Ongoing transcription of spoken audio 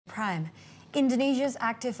Prime. Indonesia's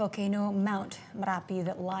active volcano Mount Merapi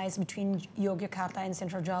that lies between Yogyakarta and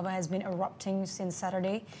Central Java has been erupting since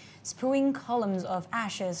Saturday, spewing columns of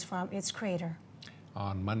ashes from its crater.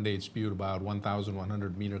 On Monday, it spewed about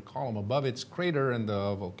 1,100-meter column above its crater, and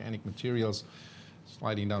the volcanic materials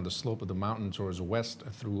sliding down the slope of the mountain towards the west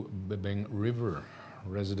through Bebeng River.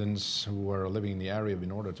 Residents who are living in the area have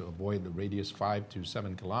been ordered to avoid the radius 5 to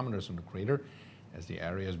 7 kilometers from the crater, as the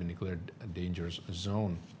area has been declared a dangerous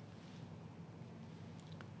zone.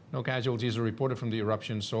 No casualties are reported from the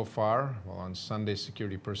eruption so far, while on Sunday,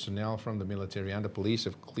 security personnel from the military and the police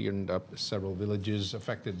have cleared up several villages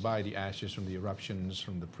affected by the ashes from the eruptions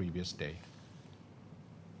from the previous day.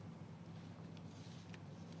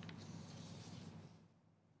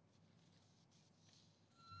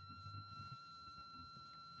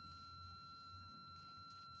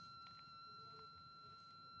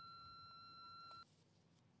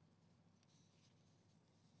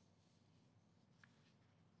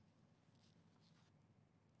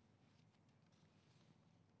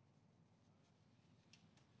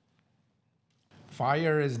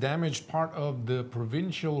 Fire has damaged part of the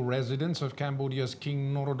provincial residence of Cambodia's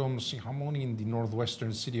King Norodom Sihamoni in the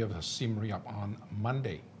northwestern city of Siem on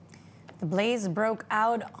Monday. The blaze broke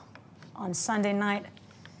out on Sunday night,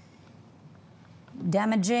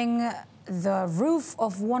 damaging the roof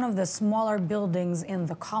of one of the smaller buildings in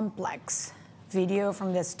the complex. Video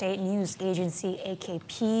from the state news agency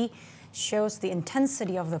AKP shows the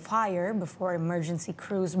intensity of the fire before emergency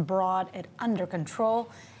crews brought it under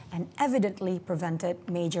control and evidently prevented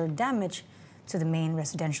major damage to the main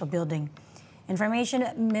residential building. Information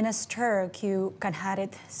Minister Q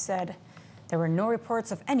Kanharit said there were no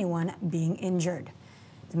reports of anyone being injured.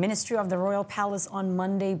 The Ministry of the Royal Palace on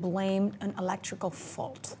Monday blamed an electrical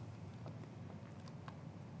fault.